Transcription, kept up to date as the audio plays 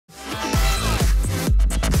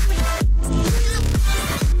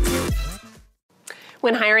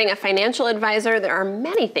When hiring a financial advisor, there are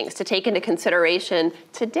many things to take into consideration.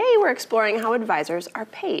 Today, we're exploring how advisors are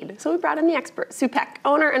paid. So we brought in the expert, Sue Peck,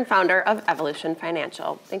 owner and founder of Evolution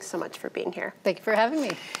Financial. Thanks so much for being here. Thank you for having me.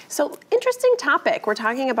 So, interesting topic. We're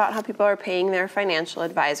talking about how people are paying their financial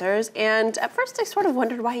advisors. And at first, I sort of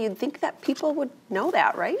wondered why you'd think that people would know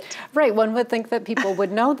that, right? Right, one would think that people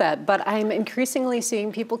would know that, but I'm increasingly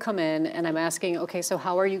seeing people come in and I'm asking, okay, so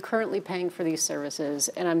how are you currently paying for these services?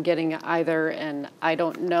 And I'm getting either an I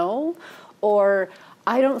don't know, or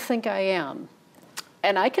I don't think I am.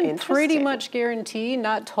 And I can pretty much guarantee,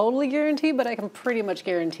 not totally guarantee, but I can pretty much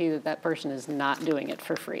guarantee that that person is not doing it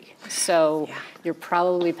for free. So you're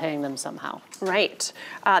probably paying them somehow. Right.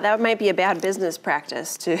 That might be a bad business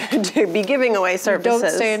practice to be giving away services. You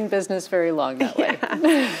don't stay in business very long that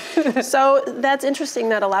way. So that's interesting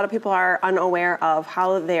that a lot of people are unaware of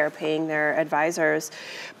how they are paying their advisors.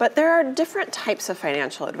 But there are different types of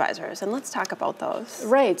financial advisors, and let's talk about those.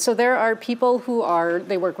 Right. So there are people who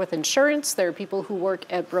they work with insurance. There are people who work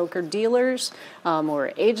at broker-dealers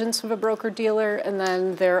or agents of a broker-dealer, and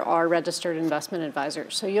then there are registered investment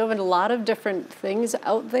advisors. So you have a lot of different things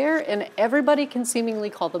out there, and everybody can seemingly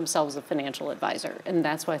call themselves a financial advisor, and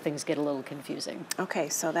that's why things get a little confusing. Okay,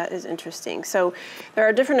 so that is interesting. So there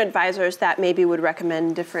are different advisors that maybe would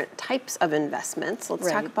recommend different types of investments. Let's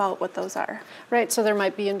talk about what those are. Right, so there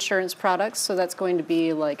might be insurance products, so that's going to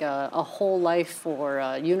be like a whole life or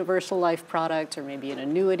a universal life product, or maybe an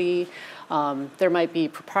annuity. There might be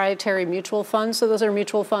proprietary mutual funds. So those are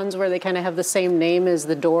mutual funds where they kind of have the same name as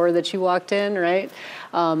the door that you walked in, right?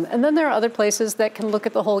 And then there are other places that can look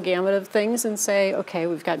at the whole gamut of things and say, okay,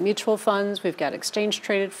 we've got mutual funds, we've got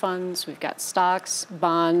exchange-traded funds, we've got stocks,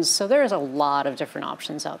 bonds. So there's a lot of different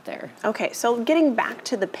options out there. Okay, so getting back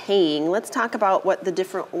to the paying, let's talk about what the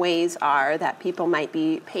different ways are that people might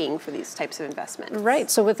be paying for these types of investments.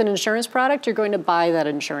 Right, so with an insurance product, you're going to buy that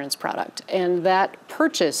insurance product, and that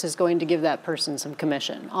purchase is going to give that person some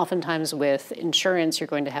commission. Oftentimes with insurance, you're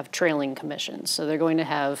going to have trailing commissions. So they're going to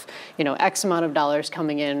have, X amount of dollars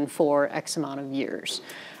coming in for X amount of years.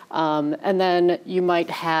 And then you might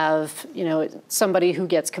have, somebody who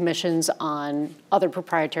gets commissions on other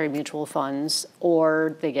proprietary mutual funds,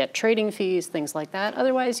 or they get trading fees, things like that.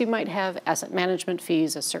 Otherwise, you might have asset management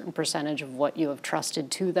fees, a certain percentage of what you have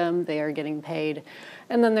trusted to them, they are getting paid.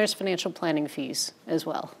 And then there's financial planning fees as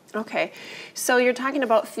well. Okay, so you're talking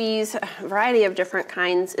about fees, a variety of different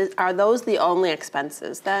kinds. Are those the only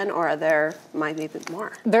expenses then, or are there might be a bit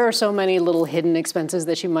more? There are so many little hidden expenses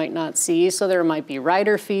that you might not see. So there might be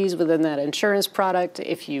rider fees within that insurance product.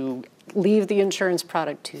 If you leave the insurance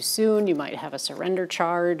product too soon, you might have a surrender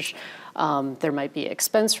charge. There might be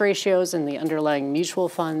expense ratios in the underlying mutual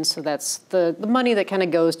funds. So that's the money that kind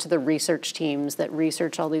of goes to the research teams that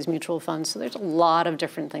research all these mutual funds. So there's a lot of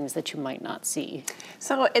different things that you might not see.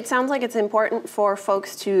 So it sounds like it's important for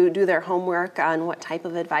folks to do their homework on what type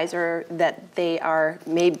of advisor that they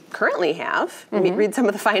may currently have, read some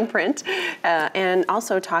of the fine print, and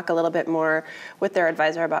also talk a little bit more with their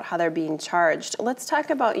advisor about how they're being charged. Let's talk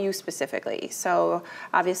about you specifically. So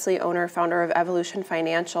obviously owner, founder of Evolution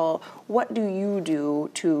Financial. What do you do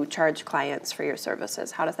to charge clients for your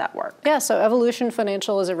services? How does that work? Yeah, so Evolution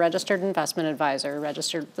Financial is a registered investment advisor,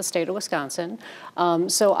 registered with the state of Wisconsin.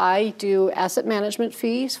 So I do asset management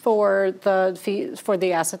fees for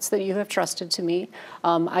the assets that you have trusted to me.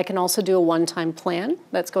 I can also do a one-time plan.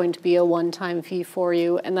 That's going to be a one-time fee for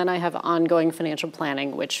you. And then I have ongoing financial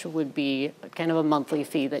planning, which would be kind of a monthly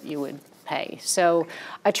fee that you would pay. So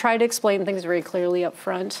I try to explain things very clearly up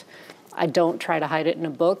front. I don't try to hide it in a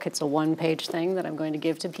book. It's a one-page thing that I'm going to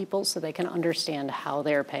give to people so they can understand how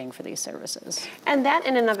they're paying for these services. And that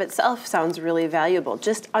in and of itself sounds really valuable,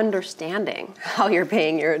 just understanding how you're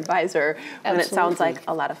paying your advisor when it sounds like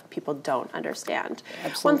a lot of people don't understand.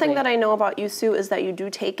 Absolutely. One thing that I know about you, Sue, is that you do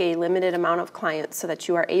take a limited amount of clients so that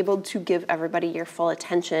you are able to give everybody your full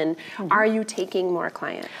attention. Are you taking more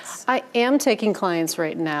clients? I am taking clients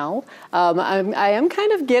right now. I am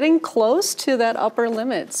kind of getting close to that upper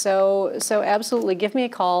limit. So absolutely, give me a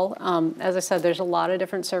call. As I said, there's a lot of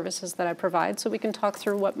different services that I provide, so we can talk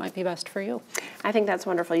through what might be best for you. I think that's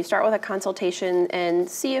wonderful. You start with a consultation and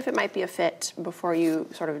see if it might be a fit before you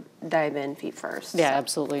sort of dive in feet first. Yeah,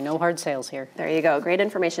 absolutely. No hard sales here. There you go. Great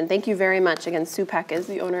information. Thank you very much. Again, Sue Peck is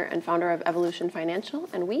the owner and founder of Evolution Financial,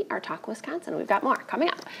 and we are Talk Wisconsin. We've got more coming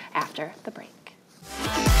up after the break.